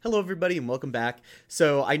Hello, everybody, and welcome back.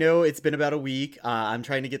 So, I know it's been about a week. I'm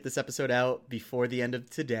trying to get this episode out before the end of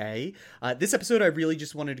today. This episode, I really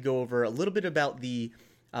just wanted to go over a little bit about the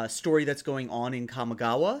story that's going on in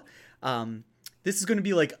Kamigawa. This is going to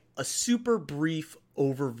be like a super brief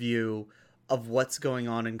overview of what's going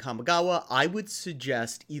on in Kamigawa. I would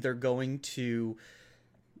suggest either going to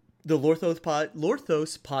the Lorthos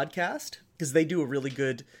podcast, because they do a really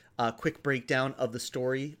good quick breakdown of the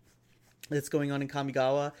story that's going on in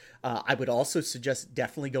Kamigawa. I would also suggest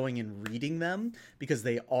definitely going and reading them because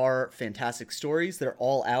they are fantastic stories. They're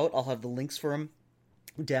all out. I'll have the links for them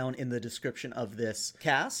down in the description of this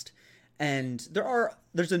cast. And there's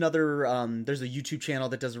a YouTube channel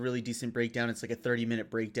that does a really decent breakdown. It's like a 30-minute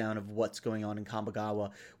breakdown of what's going on in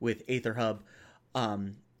Kamigawa with AetherHub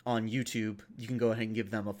on YouTube. You can go ahead and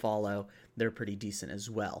give them a follow. They're pretty decent as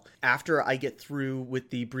well. After I get through with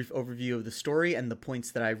the brief overview of the story and the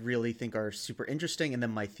points that I really think are super interesting, and then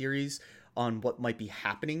my theories on what might be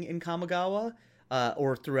happening in Kamigawa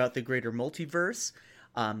or throughout the greater multiverse,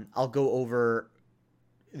 I'll go over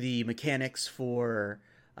the mechanics for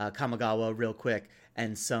Kamigawa real quick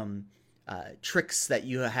and some tricks that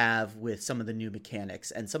you have with some of the new mechanics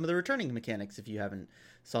and some of the returning mechanics if you haven't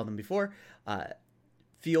saw them before.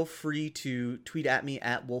 Feel free to tweet at me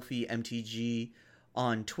at WolfieMTG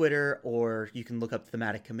on Twitter, or you can look up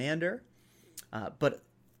Thematic Commander. But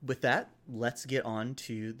with that, let's get on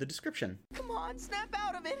to the description. Come on, snap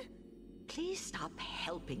out of it! Please stop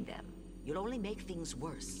helping them. You'll only make things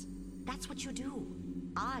worse. That's what you do.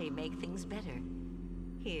 I make things better.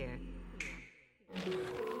 Here.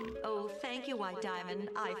 Oh, thank you, White Diamond.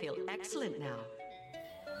 I feel excellent now.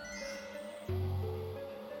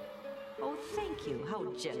 Oh, thank you.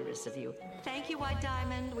 How generous of you. Thank you, White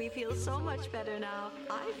Diamond. We feel so much better now.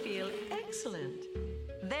 I feel excellent.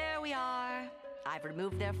 There we are. I've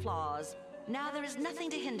removed their flaws. Now there is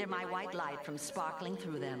nothing to hinder my white light from sparkling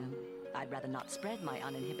through them. I'd rather not spread my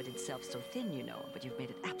uninhibited self so thin, you know, but you've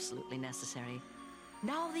made it absolutely necessary.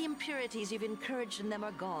 Now the impurities you've encouraged in them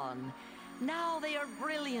are gone. Now they are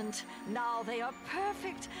brilliant. Now they are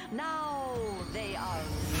perfect. Now they are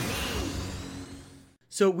me.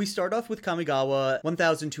 So we start off with Kamigawa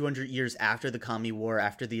 1,200 years after the Kami War,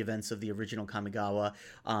 after the events of the original Kamigawa.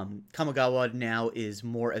 Kamigawa now is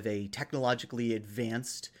more of a technologically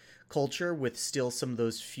advanced culture with still some of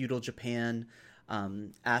those feudal Japan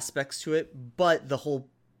aspects to it, but the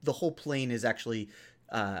whole plane is actually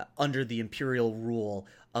under the imperial rule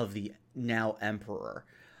of the now emperor.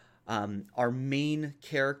 Our main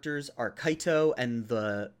characters are Kaito and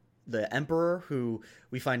the emperor, who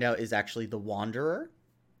we find out is actually the Wanderer.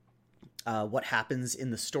 What happens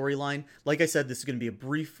in the storyline. Like I said, this is going to be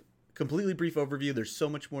a completely brief overview. There's so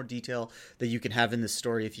much more detail that you can have in this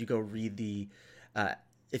story if you go read the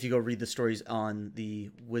stories on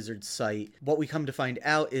the Wizard site. What we come to find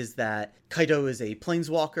out is that Kaito is a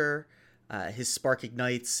planeswalker. His spark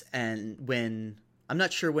ignites, and I'm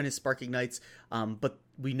not sure when his spark ignites, but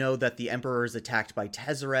we know that the Emperor is attacked by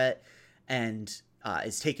Tezzeret and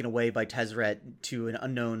is taken away by Tezzeret to an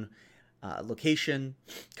unknown location.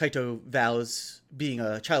 Kaito vows, being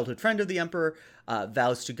a childhood friend of the Emperor,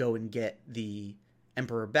 vows to go and get the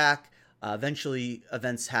Emperor back. Eventually,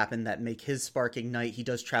 events happen that make his spark ignite. He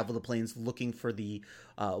does travel the plains looking for the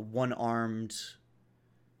one-armed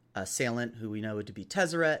assailant, who we know to be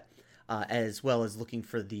Tezzeret, as well as looking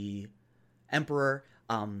for the Emperor.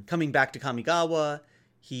 Coming back to Kamigawa,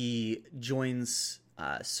 he joins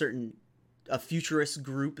a futurist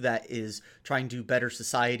group that is trying to better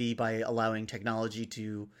society by allowing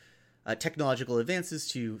technological advances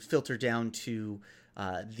to filter down to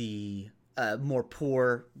the more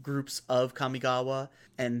poor groups of Kamigawa.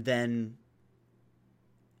 And then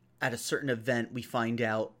at a certain event, we find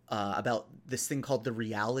out about this thing called the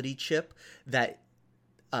reality chip that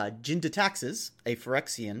Jin-Gitaxias, a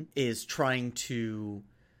Phyrexian, is trying to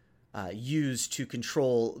use to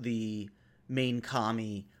control the main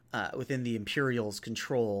Kami within the Imperial's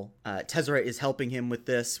control. Tezzeret is helping him with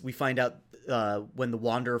this. We find out when the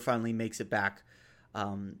Wanderer finally makes it back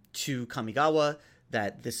to Kamigawa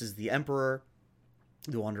that this is the Emperor.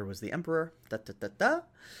 The Wanderer was the Emperor.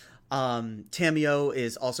 Tamiyo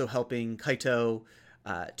is also helping Kaito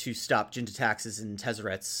to stop Jin-Gitaxias and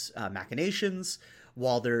Tezzeret's machinations,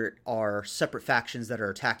 while there are separate factions that are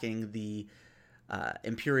attacking the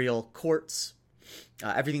Imperial courts.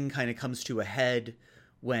 Everything kind of comes to a head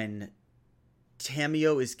when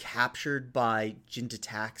Tamiyo is captured by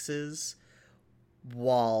Jin-Gitaxias,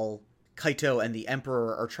 while Kaito and the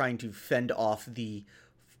Emperor are trying to fend off the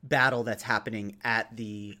battle that's happening at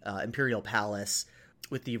the Imperial Palace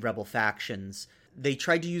with the rebel factions. they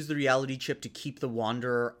tried to use the reality chip to keep the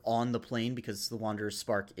Wanderer on the plane because the Wanderer's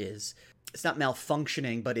spark is, it's not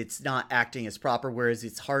malfunctioning, but it's not acting as proper, whereas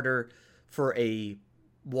it's harder for a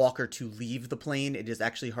walker to leave the plane. It is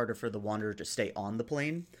actually harder for the Wanderer to stay on the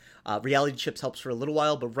plane. Reality chips helps for a little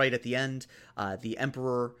while, but right at the end, the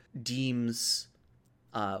Emperor deems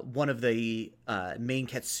one of the main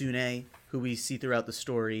Kitsune, who we see throughout the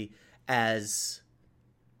story, as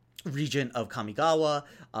regent of Kamigawa,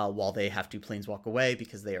 while they have to planeswalk away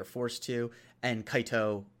because they are forced to. And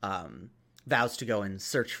Kaito vows to go and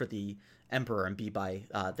search for the Emperor and be by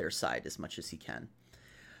their side as much as he can.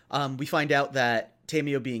 We find out that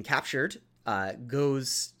Tamio being captured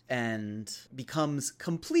goes and becomes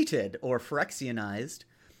completed or Phyrexianized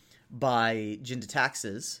by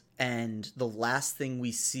Jin-Gitaxias. And the last thing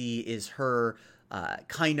we see is her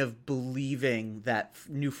kind of believing that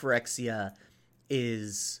New Phyrexia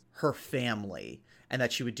is her family and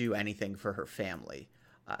that she would do anything for her family.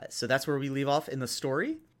 So that's where we leave off in the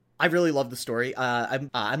story. I really love the story.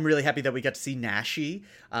 I'm really happy that we got to see Nashi,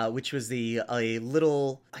 which was a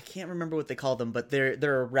little, I can't remember what they call them, but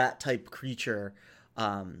they're a rat type creature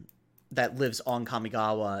that lives on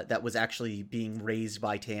Kamigawa that was actually being raised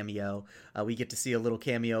by Tamio. We get to see a little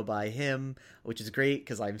cameo by him, which is great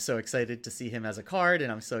because I'm so excited to see him as a card,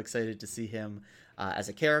 and I'm so excited to see him as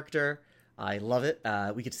a character. I love it.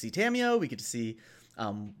 We get to see Tamio. We get to see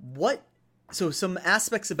So some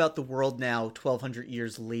aspects about the world now, 1,200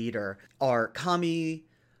 years later, are Kami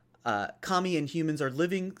and humans are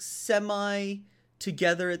living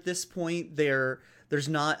semi-together at this point. There's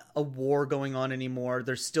not a war going on anymore.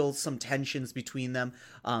 There's still some tensions between them.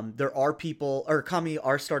 There are people, or Kami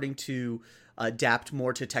are starting to adapt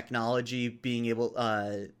more to technology, being able...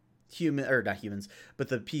 not humans, but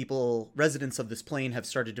the people, residents of this plane have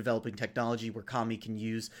started developing technology where Kami can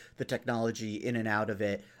use the technology in and out of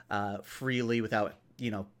it freely without,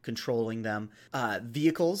 controlling them.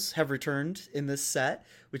 Vehicles have returned in this set,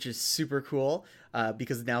 which is super cool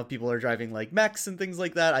because now people are driving like mechs and things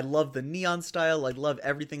like that. I love the neon style. I love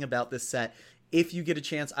everything about this set. If you get a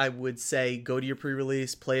chance, I would say go to your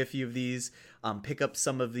pre-release, play a few of these, pick up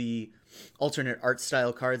some of the alternate art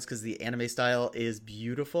style cards because the anime style is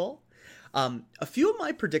beautiful. A few of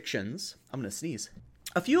my predictions, I'm going to sneeze.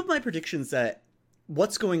 A few of my predictions that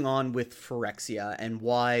what's going on with Phyrexia and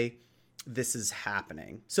why this is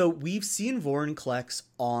happening. So we've seen Vorinclex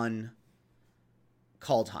on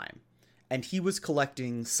Kaldheim, and he was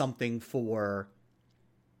collecting something from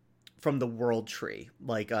the World Tree,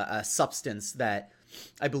 like a substance that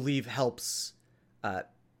I believe helps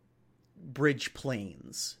bridge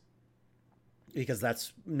planes. Because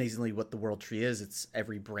that's amazingly what the World Tree is. It's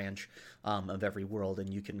every branch of every world, and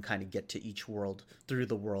you can kind of get to each world through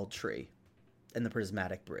the World Tree and the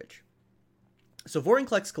Prismatic Bridge. So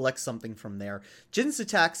Vorinclex collects something from there.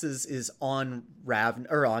 Jin-Gitaxias is on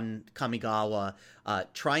on Kamigawa,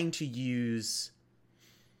 trying to use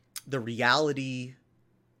the reality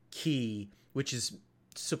key, which is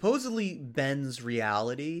supposedly Ben's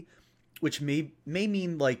reality, which may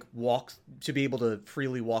mean like to be able to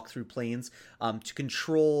freely walk through planes, to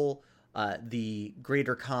control the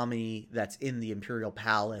greater Kami that's in the Imperial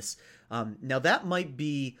Palace. Now that might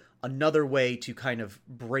be another way to kind of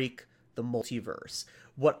break the multiverse.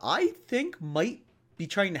 What I think might be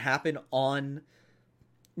trying to happen on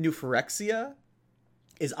New Phyrexia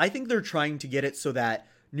is I think they're trying to get it so that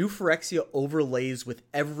New Phyrexia overlays with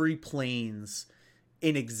every planes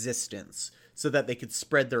in existence, so that they could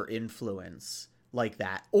spread their influence like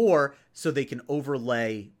that, or so they can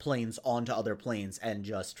overlay planes onto other planes and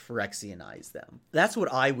just Phyrexianize them. That's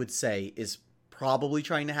what I would say is probably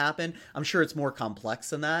trying to happen. I'm sure it's more complex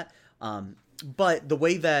than that, but the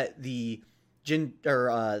way that the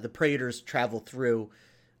Praetors travel through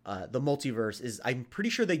the multiverse is, I'm pretty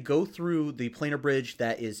sure they go through the planar bridge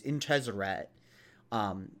that is in Tezzeret.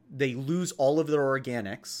 They lose all of their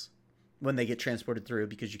organics when they get transported through,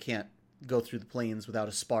 because you can't go through the planes without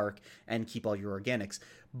a spark and keep all your organics.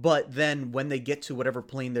 But then when they get to whatever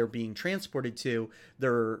plane they're being transported to,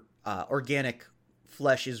 their organic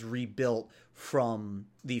flesh is rebuilt from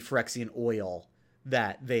the Phyrexian oil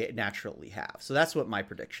that they naturally have. So that's what my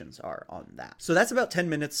predictions are on that. So that's about 10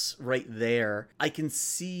 minutes right there. I can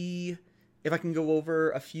see if I can go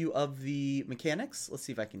over a few of the mechanics. Let's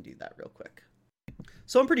see if I can do that real quick.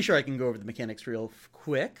 So I'm pretty sure I can go over the mechanics real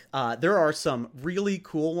quick. There are some really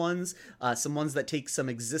cool ones, some ones that take some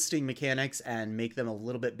existing mechanics and make them a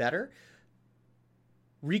little bit better.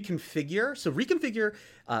 Reconfigure. So reconfigure,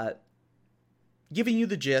 giving you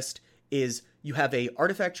the gist, is you have a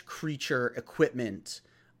artifact creature equipment.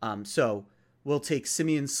 So we'll take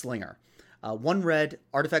Simian Slinger. 1 red,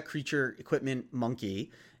 artifact creature, equipment,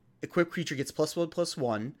 monkey. Equipped creature gets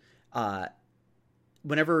 +1/+1.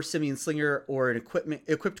 Whenever Simian Slinger or an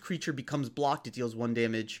equipped creature becomes blocked, it deals 1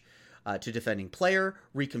 damage to defending player.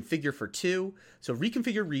 Reconfigure for 2. So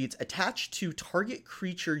reconfigure reads, attached to target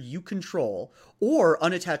creature you control or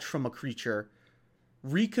unattached from a creature.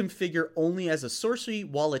 Reconfigure only as a sorcery.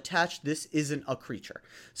 While attached, this isn't a creature.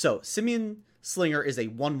 So Simian Slinger is a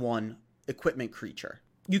 1/1 equipment creature.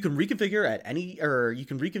 You can reconfigure you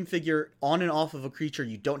can reconfigure on and off of a creature.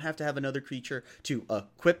 You don't have to have another creature to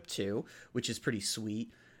equip to, which is pretty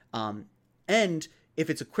sweet. And if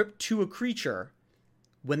it's equipped to a creature,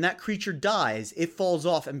 when that creature dies, it falls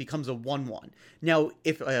off and becomes a 1/1. Now,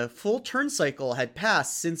 if a full turn cycle had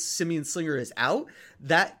passed since Simian Slinger is out,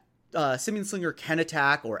 that Simian Slinger can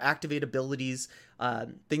attack or activate abilities,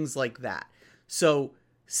 things like that. So,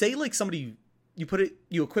 say like somebody,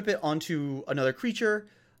 you equip it onto another creature,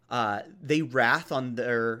 they wrath on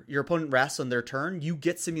your opponent wraths on their turn, you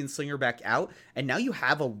get Simian Slinger back out, and now you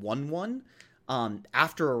have a 1/1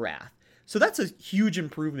 after a wrath. So that's a huge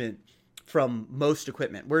improvement from most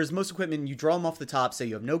equipment. Whereas most equipment, you draw them off the top, say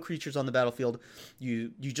you have no creatures on the battlefield,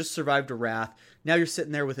 you just survived a wrath, now you're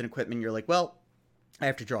sitting there with an equipment, you're like, well, I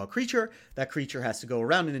have to draw a creature. That creature has to go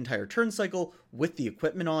around an entire turn cycle with the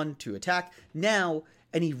equipment on to attack. Now,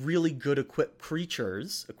 any really good equipment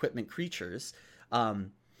creatures,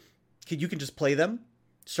 you can just play them,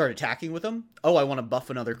 start attacking with them. Oh, I want to buff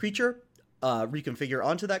another creature, reconfigure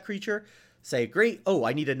onto that creature. Say, great. Oh,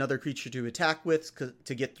 I need another creature to attack with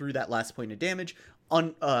to get through that last point of damage.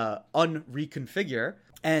 Unreconfigure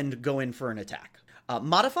and go in for an attack.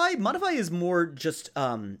 Modify is more just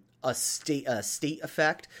a state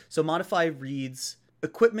effect. So modify reads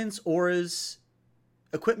equipments, auras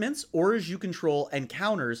you control, and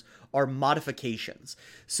counters are modifications.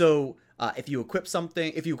 So if you equip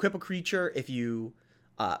a creature, if you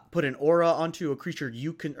put an aura onto a creature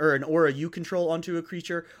or an aura you control onto a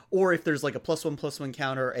creature, or if there's like a +1/+1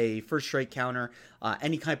 counter, a first strike counter,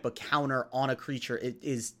 any type of counter on a creature, it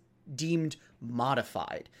is deemed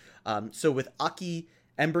modified. So with Aki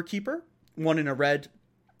Emberkeeper, 1 in a red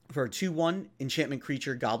for a 2/1 enchantment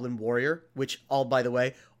creature, Goblin Warrior, which by the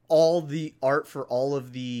way, all the art for all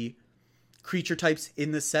of the creature types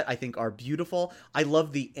in this set I think are beautiful. I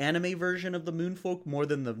love the anime version of the Moonfolk more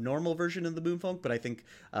than the normal version of the Moonfolk, but I think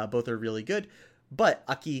both are really good. But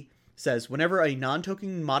Aki says, whenever a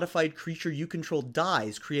non-token modified creature you control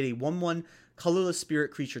dies, create a 1/1 colorless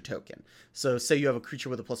spirit creature token. So say you have a creature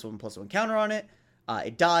with a +1/+1 counter on it,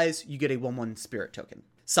 it dies, you get a 1/1 spirit token.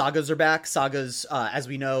 Sagas are back. Sagas, as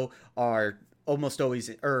we know, are almost always,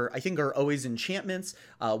 I think are always enchantments.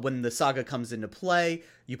 When the saga comes into play,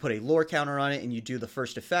 you put a lore counter on it and you do the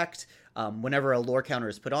first effect. Whenever a lore counter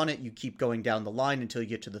is put on it, you keep going down the line until you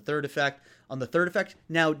get to the third effect. On the third effect,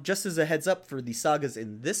 now just as a heads up for the sagas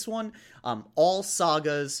in this one, all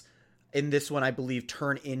sagas in this one, I believe,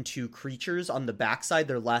 turn into creatures on the backside.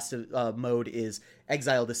 Their last mode is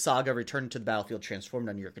exile the saga, return to the battlefield, transformed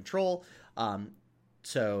under your control.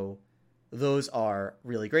 So those are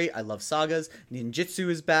really great. I love sagas. Ninjutsu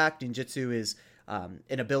is back. Ninjutsu is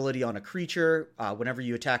an ability on a creature. Whenever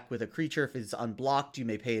you attack with a creature, if it's unblocked, you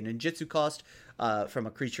may pay a ninjutsu cost from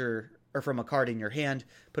a creature or from a card in your hand,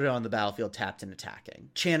 put it on the battlefield, tapped and attacking.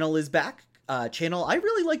 Channel is back. Channel, I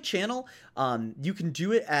really like Channel. You can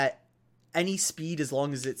do it at any speed as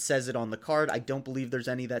long as it says it on the card. I don't believe there's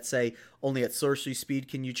any that say only at sorcery speed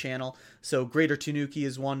can you channel. So Greater Tanuki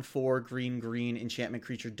is 1/4 green enchantment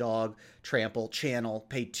creature, dog, trample, channel,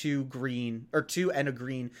 pay 2 green or 2 and a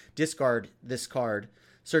green, discard this card,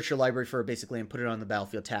 search your library for a basic land, put it on the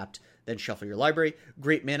battlefield tapped, then shuffle your library.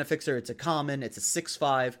 Great mana fixer. It's a common. It's a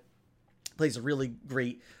 6/5. Plays really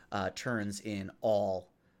great turns in all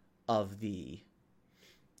of the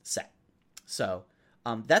set. So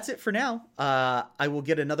that's it for now. I will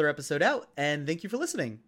get another episode out, and thank you for listening.